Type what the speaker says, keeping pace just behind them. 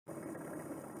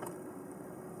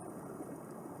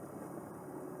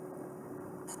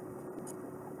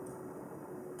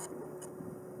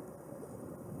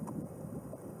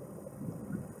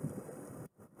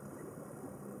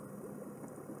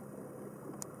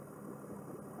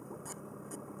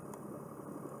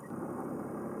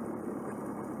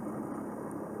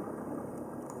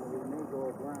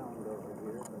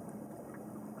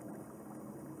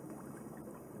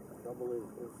trouble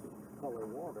is color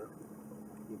water.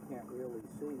 You can't really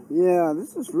see. Yeah,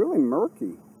 this is really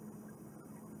murky.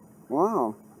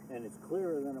 Wow. And it's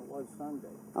clearer than it was Sunday.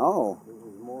 Oh. It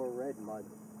was more red mud.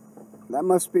 That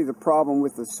must be the problem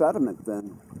with the sediment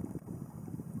then.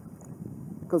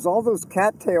 Because all those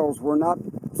cattails were not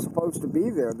supposed to be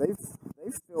there. They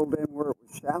filled in where it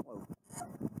was shallow.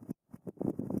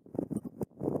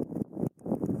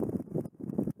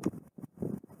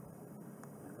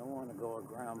 I don't want to go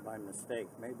aground by mistake.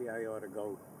 Maybe I ought to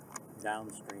go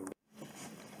downstream.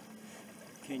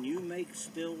 Can you make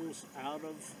stills out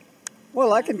of...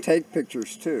 Well, I can take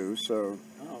pictures too, so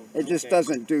it just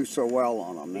doesn't do so well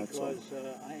on them, that's all.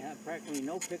 Because I have practically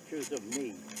no pictures of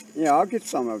me. Yeah, I'll get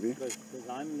some of you. Because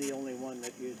I'm the only one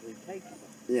that usually takes them.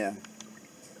 Yeah.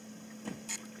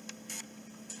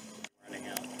 Running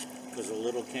out. Because a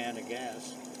little can of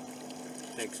gas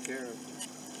takes care of it.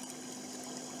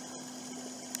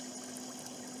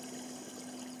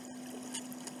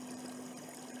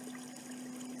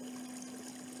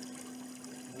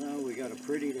 Well, we got a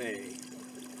pretty day.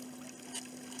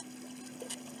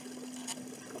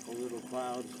 A couple little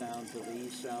clouds down to the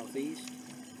east-southeast.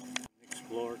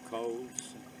 Explore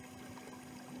coves.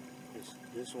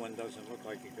 This one doesn't look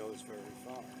like it goes very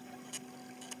far.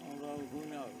 Although, who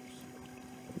knows?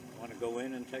 Want to go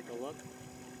in and take a look?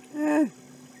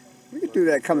 We could do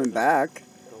that coming back.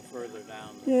 Go further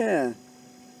down. Yeah.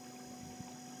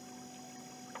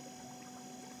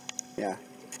 Yeah.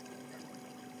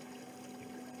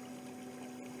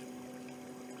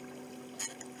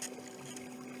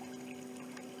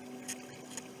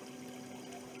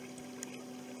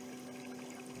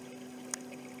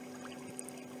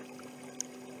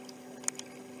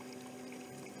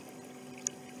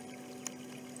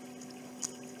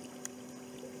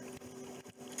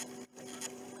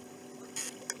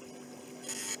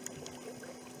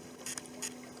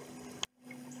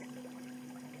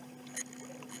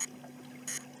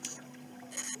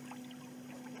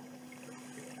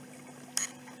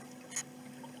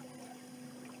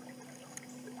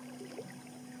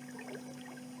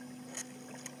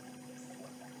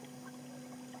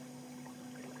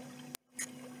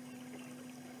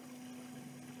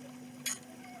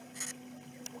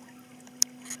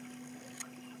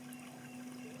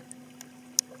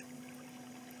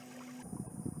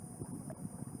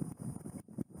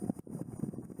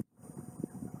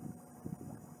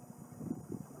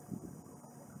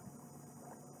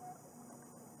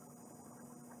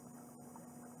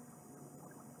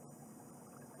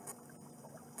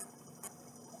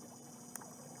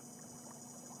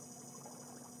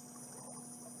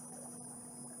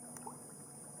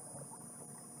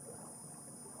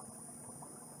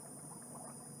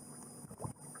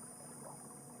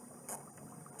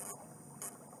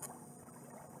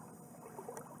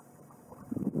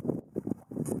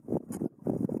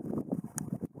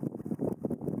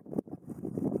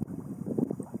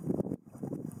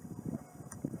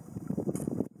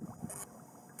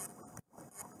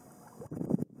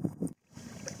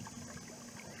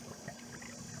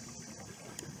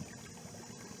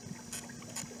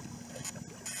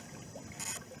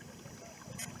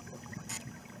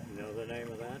 You know the name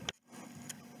of that?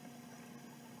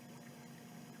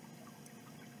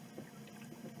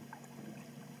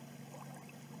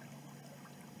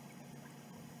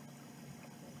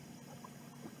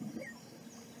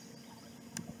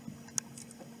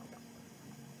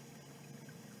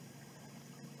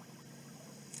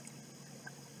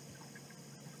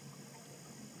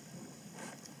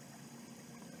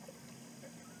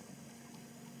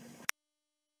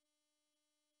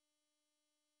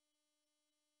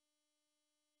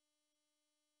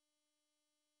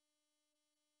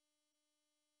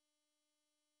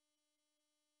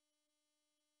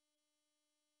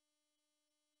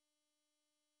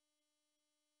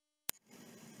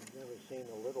 I've never seen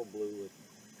a little blue with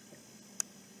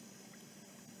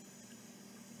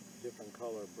different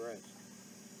color breast.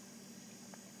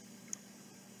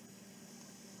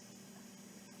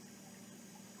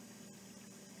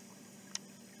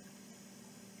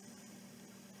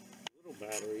 Little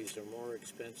batteries are more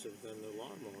expensive than the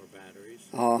lawnmower batteries.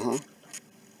 Uh-huh.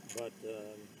 But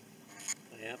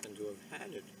I happen to have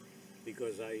had it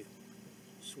because I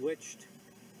switched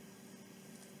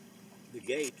the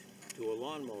gate to a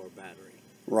lawnmower battery.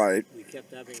 Right. We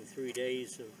kept having 3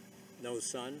 days of no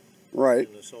sun. Right.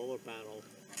 And the solar panel,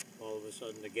 all of a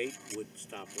sudden the gate would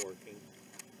stop working.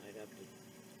 I'd have to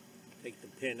take the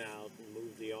pin out and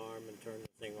move the arm and turn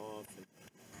the thing off. And,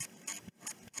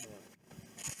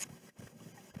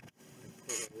 I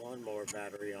put a lawnmower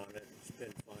battery on it. It's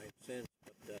been fine since,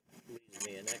 but that leaves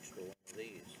me an extra one of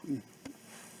these.